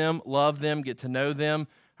 Serve them, love them, get to know them.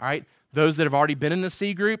 All right. Those that have already been in the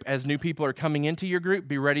C group, as new people are coming into your group,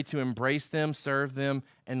 be ready to embrace them, serve them,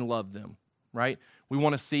 and love them. Right? We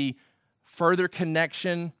want to see further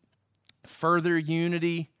connection, further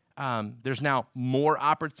unity. There's now more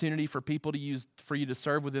opportunity for people for you to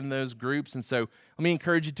serve within those groups. And so let me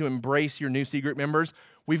encourage you to embrace your new C group members.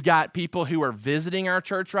 We've got people who are visiting our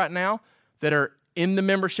church right now that are in the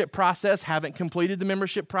membership process, haven't completed the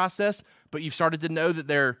membership process, but you've started to know that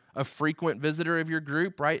they're a frequent visitor of your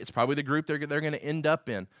group, right? It's probably the group they're going to end up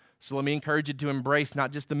in. So let me encourage you to embrace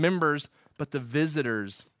not just the members, but the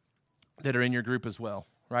visitors that are in your group as well,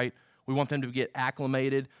 right? We want them to get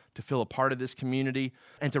acclimated, to feel a part of this community,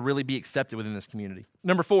 and to really be accepted within this community.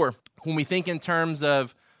 Number 4, when we think in terms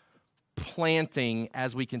of planting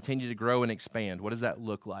as we continue to grow and expand, what does that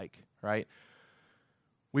look like, right?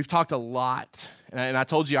 We've talked a lot, and I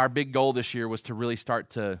told you our big goal this year was to really start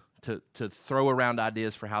to throw around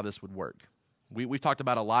ideas for how this would work. We've talked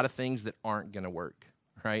about a lot of things that aren't going to work,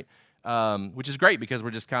 right? Which is great because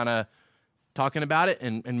we're just kind of talking about it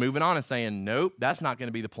and moving on and saying, nope, that's not going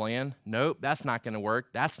to be the plan. Nope, that's not going to work.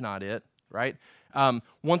 That's not it, right?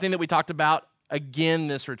 One thing that we talked about, again,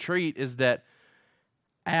 this retreat is that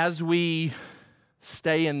as we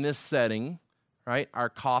stay in this setting, right, our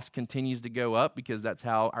cost continues to go up because that's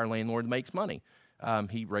how our landlord makes money.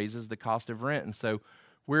 He raises the cost of rent. And so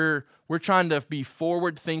we're trying to be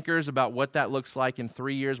forward thinkers about what that looks like in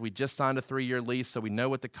 3 years. We just signed a 3-year lease, so we know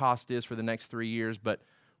what the cost is for the next 3 years, but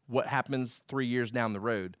what happens 3 years down the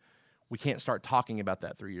road? We can't start talking about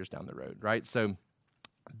that 3 years down the road, right? So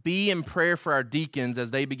be in prayer for our deacons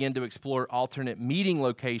as they begin to explore alternate meeting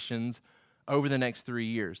locations over the next 3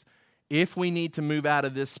 years. If we need to move out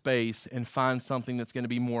of this space and find something that's going to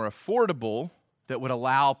be more affordable, that would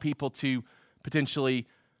allow people to potentially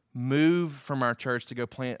move from our church to go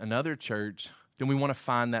plant another church, then we want to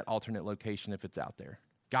find that alternate location if it's out there.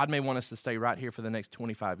 God may want us to stay right here for the next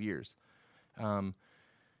 25 years.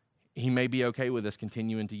 He may be okay with us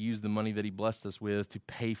continuing to use the money that he blessed us with to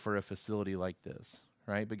pay for a facility like this,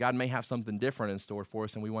 right? But God may have something different in store for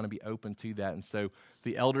us, and we want to be open to that. And so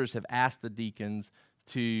the elders have asked the deacons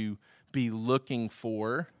to be looking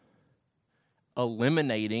for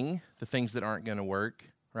eliminating the things that aren't going to work,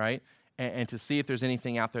 right? And to see if there's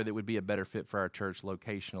anything out there that would be a better fit for our church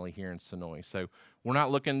locationally here in Sonoy. So we're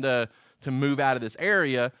not looking to move out of this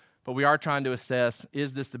area, but we are trying to assess,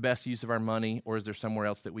 is this the best use of our money, or is there somewhere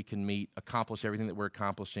else that we can meet, accomplish everything that we're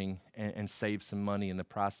accomplishing, and save some money in the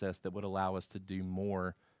process that would allow us to do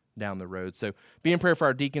more down the road. So be in prayer for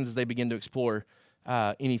our deacons as they begin to explore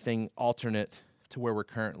anything alternate to where we're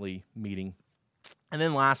currently meeting. And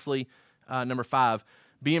then lastly, number 5,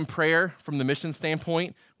 be in prayer from the mission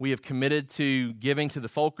standpoint. We have committed to giving to the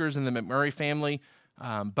Folkers and the McMurray family.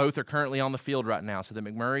 Both are currently on the field right now. So the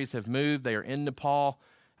McMurrays have moved. They are in Nepal.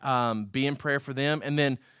 Be in prayer for them. And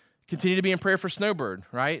then continue to be in prayer for Snowbird,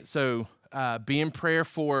 right? So be in prayer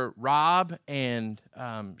for Rob and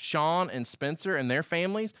Sean and Spencer and their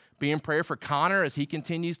families. Be in prayer for Connor as he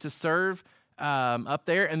continues to serve up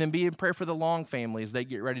there, and then be in prayer for the Long family as they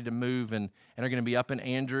get ready to move and are going to be up in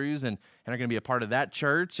Andrews and are going to be a part of that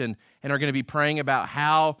church and are going to be praying about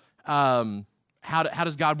how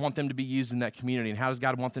does God want them to be used in that community, and how does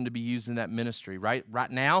God want them to be used in that ministry, right?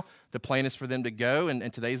 Right now, the plan is for them to go,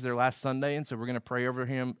 and today's their last Sunday, and so we're going to pray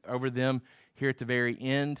over them here at the very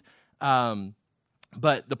end.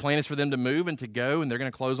 But the plan is for them to move and to go, and they're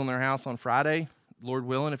going to close on their house on Friday, Lord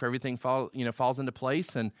willing, if everything falls into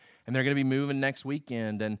place, and they're going to be moving next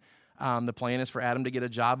weekend. And the plan is for Adam to get a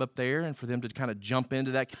job up there and for them to kind of jump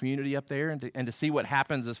into that community up there and to see what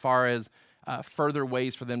happens as far as further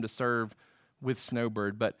ways for them to serve with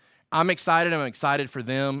Snowbird. But I'm excited. I'm excited for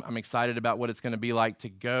them. I'm excited about what it's going to be like to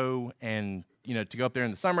go and, to go up there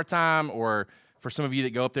in the summertime, or for some of you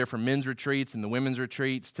that go up there for men's retreats and the women's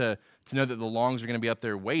retreats to know that the Longs are going to be up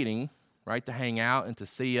there waiting, right, to hang out and to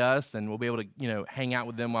see us, and we'll be able to, hang out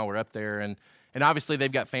with them while we're up there. And obviously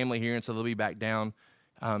they've got family here, and so they'll be back down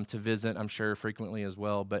to visit, I'm sure, frequently as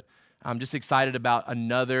well. But I'm just excited about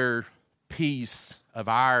another piece of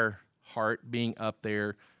our heart being up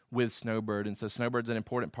there with Snowbird. And so Snowbird's an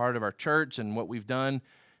important part of our church and what we've done.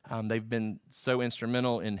 They've been so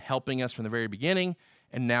instrumental in helping us from the very beginning,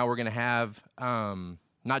 and now we're going to have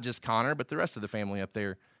not just Connor, but the rest of the family up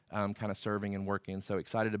there kind of serving and working. So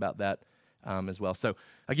excited about that as well. So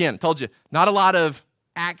again, told you, not a lot of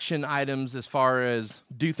action items as far as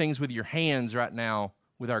do things with your hands right now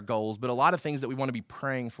with our goals, but a lot of things that we want to be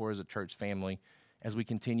praying for as a church family as we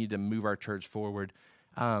continue to move our church forward.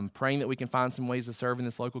 Praying that we can find some ways to serve in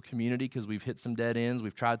this local community because we've hit some dead ends.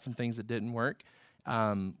 We've tried some things that didn't work. We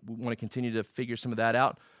want to continue to figure some of that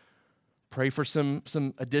out. Pray for some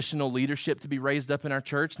additional leadership to be raised up in our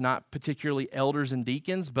church, not particularly elders and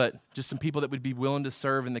deacons, but just some people that would be willing to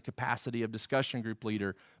serve in the capacity of discussion group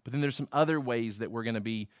leader. But then there's some other ways that we're going to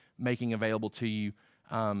be making available to you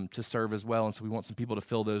to serve as well. And so we want some people to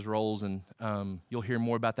fill those roles, and you'll hear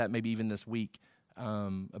more about that maybe even this week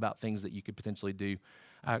about things that you could potentially do.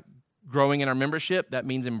 Growing in our membership, that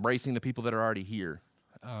means embracing the people that are already here,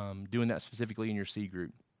 doing that specifically in your C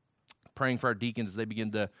group. Praying for our deacons as they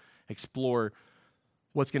begin to explore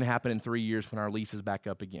what's going to happen in 3 years when our lease is back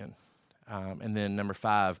up again. And then number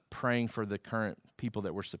 5, praying for the current people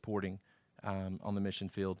that we're supporting on the mission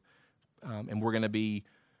field. And we're going to be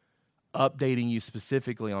updating you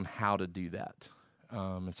specifically on how to do that.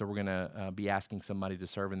 And so we're going to be asking somebody to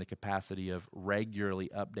serve in the capacity of regularly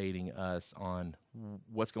updating us on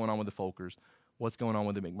what's going on with the Folkers, what's going on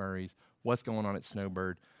with the McMurrays, what's going on at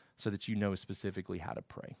Snowbird, so that you know specifically how to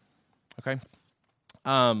pray. Okay?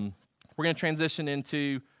 We're going to transition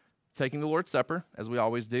into taking the Lord's Supper, as we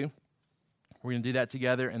always do. We're going to do that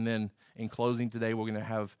together, and then in closing today, we're going to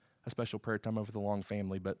have a special prayer time over the Long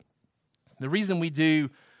family. But the reason we do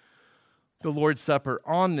the Lord's Supper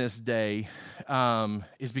on this day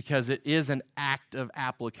is because it is an act of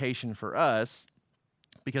application for us,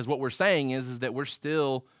 because what we're saying is that we're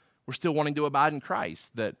still wanting to abide in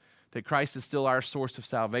Christ, that Christ is still our source of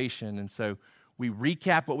salvation. And so we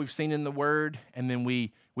recap what we've seen in the Word, and then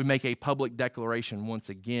we make a public declaration once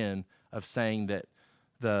again of saying that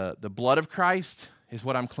the blood of Christ is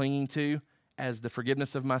what I'm clinging to as the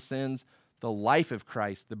forgiveness of my sins. The life of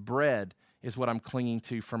Christ, the bread, is what I'm clinging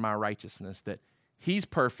to for my righteousness, that he's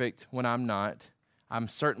perfect when I'm not. I'm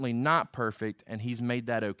certainly not perfect, and he's made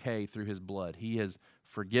that okay through his blood. He has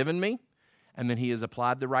forgiven me, and then he has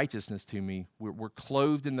applied the righteousness to me. We're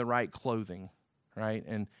clothed in the right clothing, right?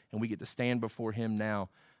 And we get to stand before him now,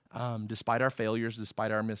 despite our failures,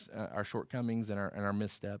 despite our shortcomings and our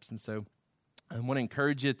missteps. And so I want to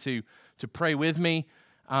encourage you to pray with me,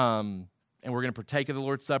 and we're going to partake of the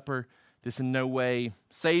Lord's Supper. This in no way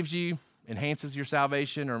saves you, enhances your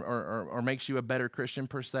salvation, or makes you a better Christian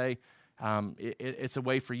per se. It's a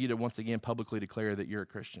way for you to once again publicly declare that you're a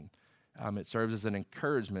Christian. It serves as an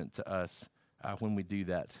encouragement to us when we do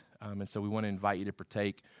that. And so we want to invite you to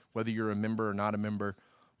partake, whether you're a member or not a member.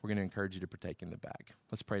 We're going to encourage you to partake in the back.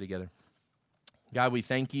 Let's pray together. God, we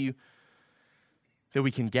thank you that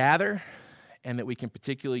we can gather, and that we can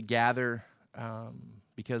particularly gather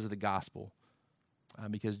because of the gospel,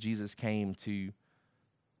 because Jesus came to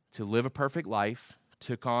live a perfect life,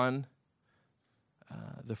 took on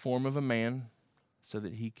the form of a man so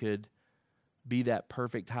that he could be that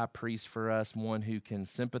perfect high priest for us, one who can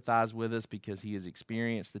sympathize with us because he has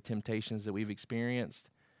experienced the temptations that we've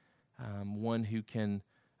experienced, one who can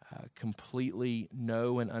completely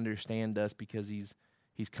know and understand us because he's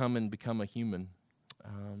come and become a human.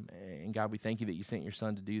 And God, we thank you that you sent your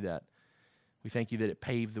son to do that. We thank you that it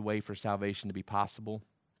paved the way for salvation to be possible.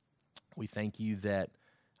 We thank you that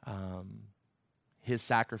his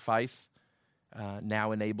sacrifice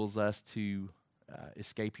now enables us to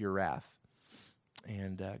escape your wrath.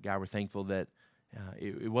 And God, we're thankful that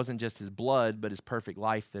it wasn't just his blood, but his perfect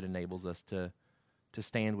life that enables us to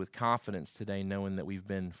stand with confidence today, knowing that we've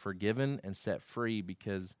been forgiven and set free,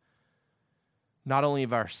 because not only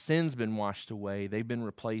have our sins been washed away, they've been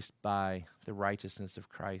replaced by the righteousness of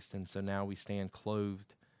Christ. And so now we stand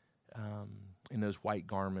clothed in those white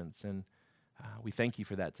garments. And we thank you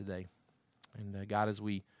for that today. And God, as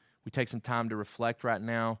we take some time to reflect right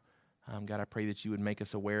now, God, I pray that you would make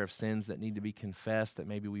us aware of sins that need to be confessed, that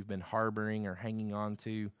maybe we've been harboring or hanging on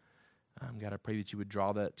to. God, I pray that you would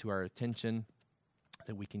draw that to our attention,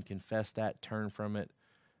 that we can confess that, turn from it.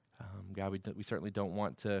 God, we certainly don't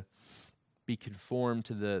want to be conformed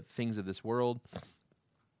to the things of this world.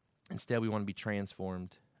 Instead, we want to be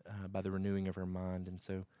transformed by the renewing of our mind. And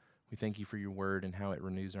so we thank you for your word and how it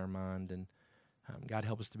renews our mind. And God,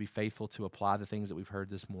 help us to be faithful to apply the things that we've heard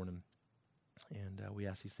this morning. And we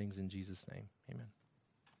ask these things in Jesus' name. Amen.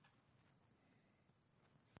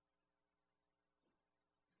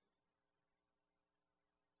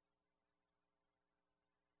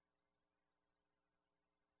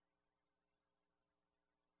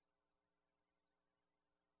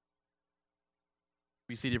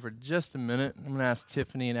 Be seated for just a minute. I'm going to ask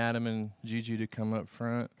Tiffany and Adam and Juju to come up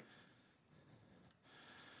front.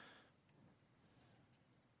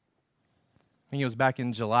 I think it was back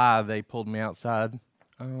in July they pulled me outside.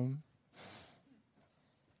 And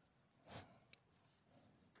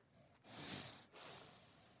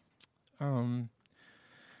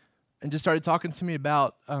just started talking to me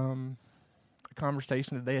about a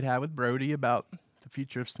conversation that they had with Brody about the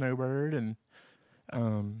future of Snowbird and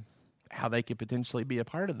how they could potentially be a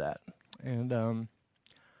part of that. And I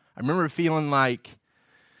remember feeling like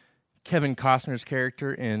Kevin Costner's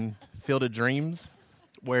character in Field of Dreams,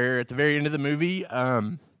 where at the very end of the movie,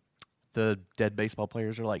 the dead baseball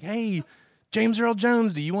players are like, "Hey, James Earl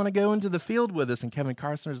Jones, do you want to go into the field with us?" And Kevin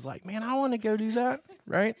Costner's like, "Man, I want to go do that,"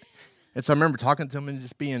 right? And so I remember talking to him and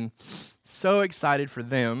just being so excited for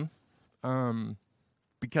them,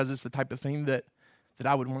 because it's the type of thing that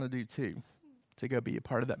I would want to do too, to go be a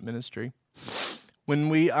part of that ministry. When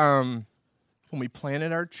we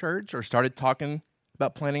planted our church, or started talking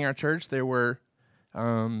about planting our church, there were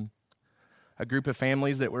a group of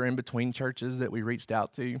families that were in between churches that we reached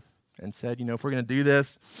out to and said, if we're going to do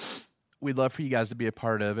this, we'd love for you guys to be a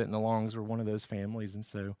part of it. And the Longs were one of those families. And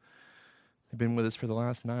so they've been with us for the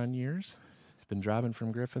last 9 years. Been driving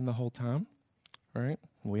from Griffin the whole time, right?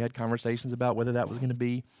 We had conversations about whether that was going to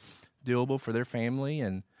be doable for their family,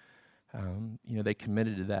 and they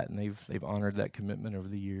committed to that, and they've honored that commitment over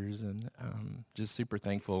the years, and just super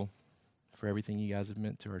thankful for everything you guys have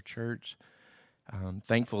meant to our church.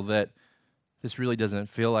 Thankful that this really doesn't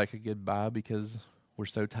feel like a goodbye, because we're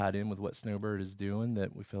so tied in with what Snowbird is doing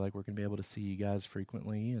that we feel like we're going to be able to see you guys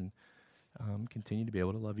frequently and continue to be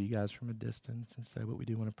able to love you guys from a distance. And so, but we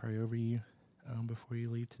do want to pray over you before you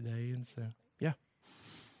leave today. And so, yeah.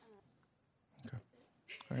 Okay.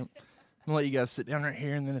 All right. I'm going to let you guys sit down right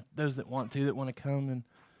here, and then if those that want to come and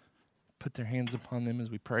put their hands upon them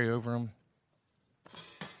as we pray over them.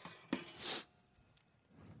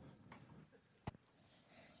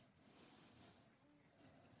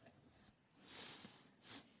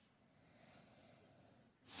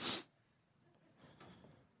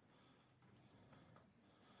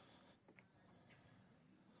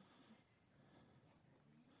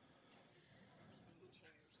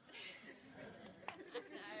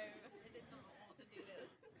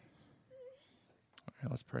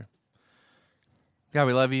 Let's pray. God,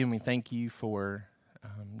 we love you, and we thank you for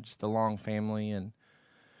just the Long family and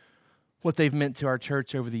what they've meant to our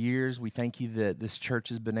church over the years. We thank you that this church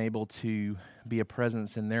has been able to be a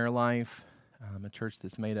presence in their life, a church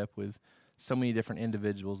that's made up with so many different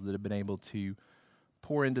individuals that have been able to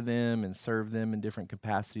pour into them and serve them in different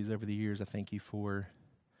capacities over the years. I thank you for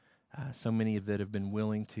so many that have been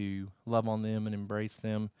willing to love on them and embrace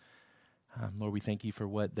them. Lord, we thank you for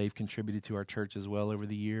what they've contributed to our church as well over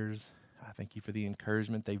the years. I thank you for the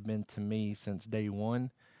encouragement they've been to me since day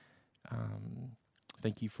one.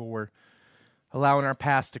 Thank you for allowing our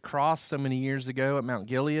paths to cross so many years ago at Mount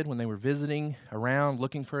Gilead when they were visiting around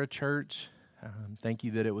looking for a church. Thank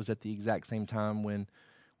you that it was at the exact same time when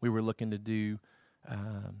we were looking to do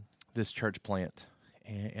this church plant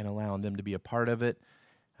and allowing them to be a part of it.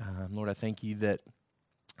 Lord, I thank you that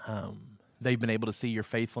they've been able to see your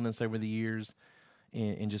faithfulness over the years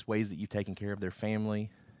in just ways that you've taken care of their family.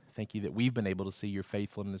 Thank you that we've been able to see your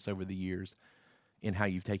faithfulness over the years in how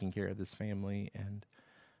you've taken care of this family. And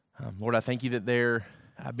Lord, I thank you that they're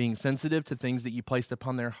being sensitive to things that you placed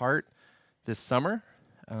upon their heart this summer.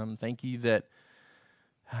 Thank you that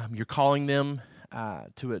you're calling them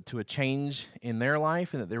to a change in their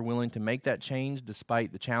life, and that they're willing to make that change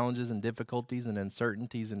despite the challenges and difficulties and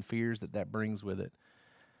uncertainties and fears that brings with it.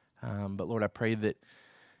 But Lord, I pray that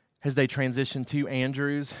as they transition to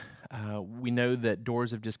Andrews, we know that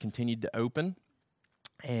doors have just continued to open,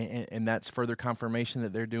 and that's further confirmation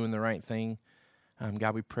that they're doing the right thing.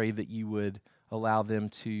 God, we pray that you would allow them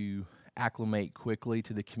to acclimate quickly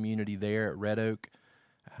to the community there at Red Oak.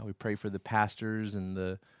 We pray for the pastors and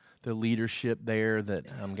the leadership there that,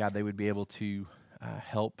 God, they would be able to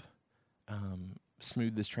help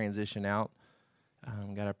smooth this transition out.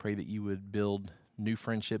 God, I pray that you would build new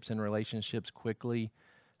friendships and relationships quickly.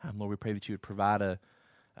 Lord, we pray that you would provide a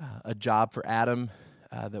job for Adam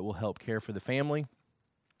that will help care for the family.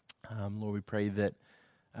 Lord, we pray that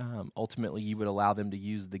ultimately you would allow them to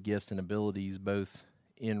use the gifts and abilities both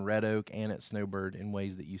in Red Oak and at Snowbird in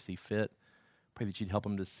ways that you see fit. Pray that you'd help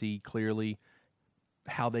them to see clearly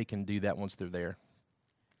how they can do that once they're there.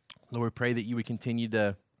 Lord, we pray that you would continue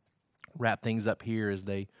to wrap things up here as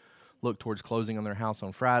they look towards closing on their house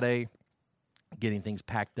on Friday, getting things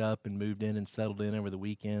packed up and moved in and settled in over the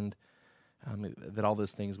weekend, that all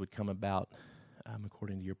those things would come about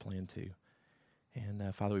according to your plan too.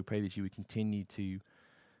 And Father, we pray that you would continue to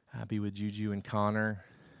be with Juju and Connor.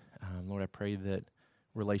 Lord, I pray that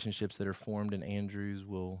relationships that are formed in Andrews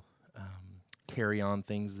will carry on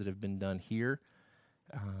things that have been done here.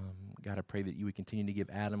 God, I pray that you would continue to give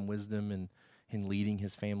Adam wisdom in leading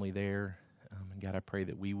his family there. And God, I pray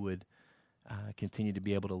that we would continue to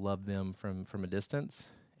be able to love them from a distance.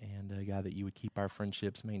 And God, that you would keep our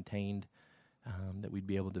friendships maintained, that we'd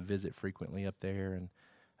be able to visit frequently up there and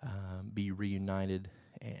be reunited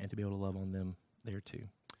and to be able to love on them there too.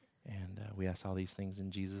 And we ask all these things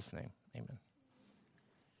in Jesus' name. Amen.